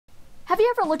Have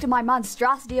you ever looked at my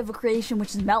monstrosity of a creation,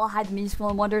 which is MELLOHI the musical,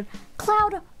 and wondered,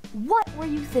 Cloud, what were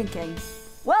you thinking?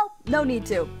 Well, no need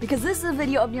to, because this is a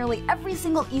video of nearly every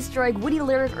single Easter egg, witty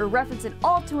lyric, or reference in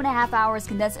all 2.5 hours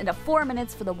condensed into 4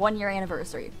 minutes for the 1-year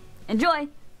anniversary. Enjoy!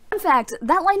 Fun fact,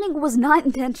 that lightning was not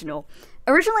intentional.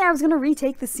 Originally I was going to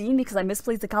retake the scene because I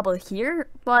misplaced a couple here,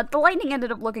 but the lightning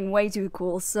ended up looking way too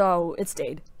cool, so it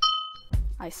stayed.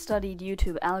 I studied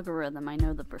YouTube algorithm, I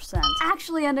know the percent.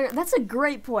 Actually, that's a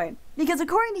great point. Because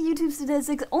according to YouTube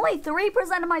statistics, only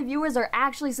 3% of my viewers are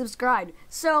actually subscribed.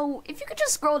 So, if you could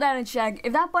just scroll down and check,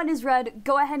 if that button is red,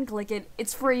 go ahead and click it.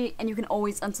 It's free, and you can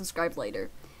always unsubscribe later.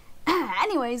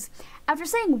 Anyways, after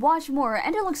saying watch more,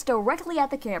 Ender looks directly at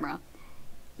the camera.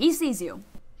 He sees you.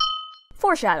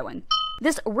 Foreshadowing.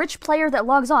 This rich player that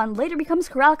logs on later becomes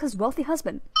Koralika's wealthy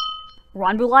husband.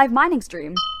 Ranbu live mining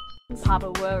stream.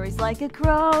 Papa worries like a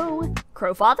crow.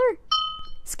 Crow father?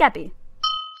 Skeppy.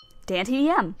 Dan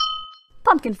TDM.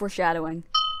 Pumpkin foreshadowing.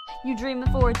 You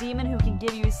dreaming for a demon who can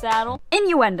give you a saddle?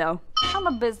 Innuendo. I'm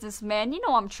a businessman, you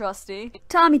know I'm trusty.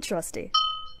 Tommy Trusty.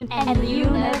 And the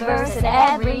universe and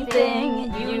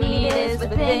everything you need is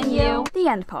within you. The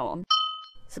end poem.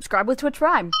 Subscribe with Twitch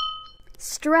Prime.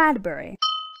 Stradbury.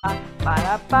 I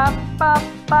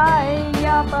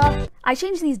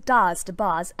changed these das to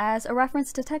bas as a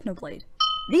reference to Technoblade.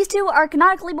 These two are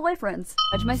canonically boyfriends.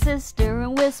 Touch my sister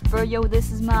and whisper, yo,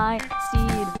 this is my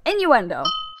steed. Innuendo.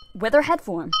 Witherhead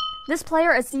form. This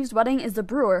player at Steve's wedding is the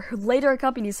brewer who later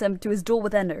accompanies him to his duel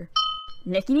with Ender.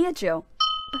 Nicky Nietzsche,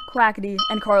 Quackity,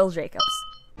 and Carl Jacobs.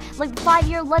 Like the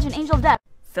 5-year legend Angel of Death,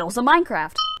 Phil's a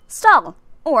Minecraft. Stall,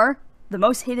 or the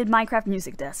most hated Minecraft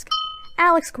music disc.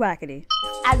 Alex Quackity.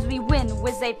 As we win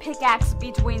with a pickaxe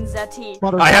between the teeth.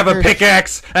 I have a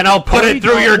pickaxe, and I'll put it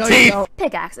through your teeth!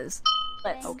 Pickaxes.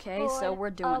 Okay, so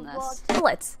we're doing this.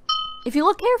 Bullets. If you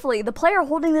look carefully, the player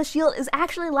holding this shield is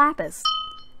actually Lapis.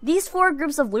 These 4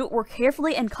 groups of loot were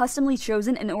carefully and customly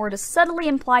chosen in order to subtly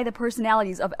imply the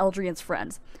personalities of Eldrian's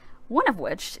friends, one of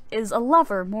which is a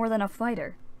lover more than a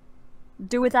fighter.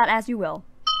 Do with that as you will.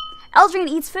 Eldrian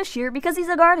eats fish here because he's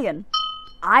a guardian.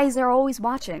 Eyes are always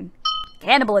watching.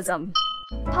 Cannibalism.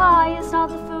 Pie is not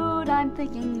the food I'm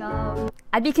thinking of.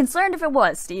 I'd be concerned if it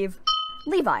was, Steve.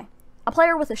 Levi. A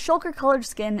player with a shulker-colored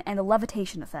skin and a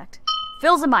levitation effect.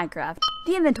 Phil's a Minecraft.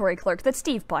 The inventory clerk that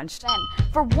Steve punched. Ben,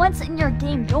 for once in your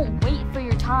game, don't wait for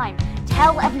your time.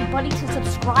 Tell everybody to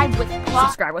subscribe with Prime.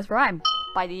 Subscribe with Prime.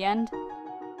 By the end,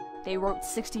 they wrote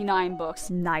 69 books.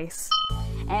 Nice.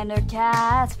 Ender,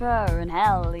 Casper, and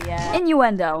hell yeah.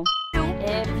 Innuendo.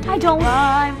 If I don't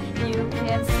rhyme, you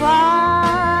can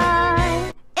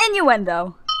slime.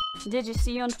 Innuendo. Did you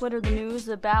see on Twitter the news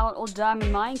about old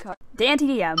Diamond Minecart? Dan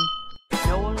TDM.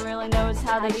 No one really knows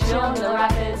how they chill in the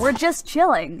rapids. We're just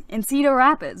chilling in Cedar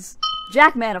Rapids.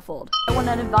 Jack Manifold. I want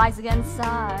to advise against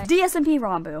side. DSMP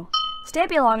Ranbu.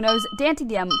 Stampy Longnose, Dan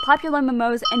TDM, Popular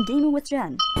MMOs, and Gaming with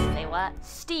Jen. Say what?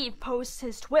 Steve posts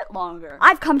his twit longer.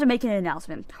 I've come to make an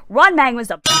announcement. Ron Mang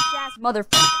was a bitch-ass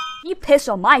motherfucker. He pissed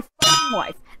on my f***ing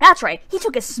wife. That's right, he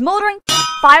took a smoldering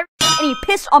fire and he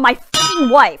pissed on my f***ing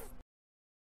wife.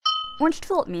 Orange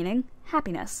tulip meaning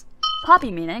happiness.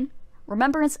 Poppy meaning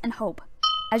remembrance and hope.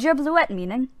 Azure bluette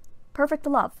meaning perfect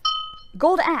love.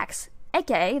 Gold axe,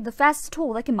 aka the fastest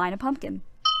tool that can mine a pumpkin.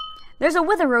 There's a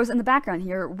wither rose in the background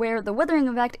here, where the withering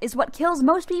effect is what kills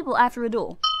most people after a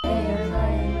duel.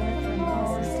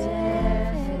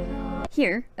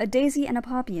 Here, a daisy and a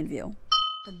poppy in view.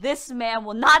 This man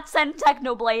will not send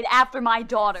Technoblade after my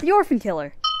daughter. The Orphan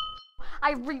Killer.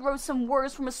 I rewrote some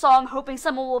words from a song hoping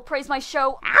someone will praise my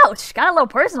show. Ouch! Got a little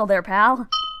personal there, pal.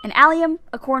 An allium,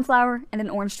 a cornflower, and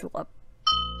an orange tulip.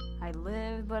 I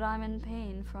live, but I'm in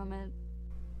pain from it.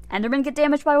 Endermen get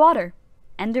damaged by water.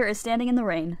 Ender is standing in the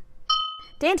rain.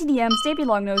 Dan TDM, Stampy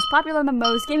Longnose, Popular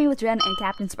MMOs, Gaming with Jen, and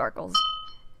Captain Sparkles.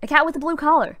 A cat with a blue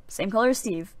collar. Same color as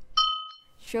Steve.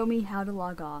 Show me how to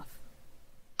log off.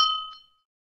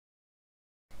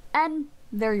 And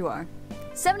there you are.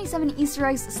 77 Easter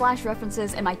eggs /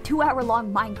 references in my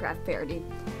 2-hour-long Minecraft parody.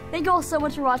 Thank you all so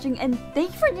much for watching, and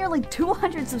thank you for nearly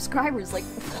 200 subscribers. Like,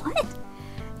 what?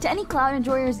 To any Cloud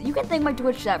enjoyers, you can thank my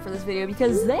Twitch chat for this video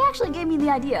because they actually gave me the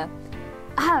idea.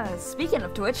 Speaking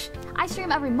of Twitch, I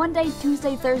stream every Monday,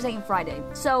 Tuesday, Thursday, and Friday.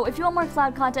 So if you want more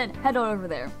Cloud content, head on over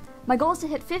there. My goal is to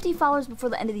hit 50 followers before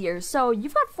the end of the year, so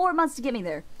you've got 4 months to get me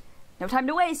there. No time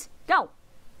to waste. Go!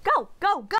 Go! Go! Go!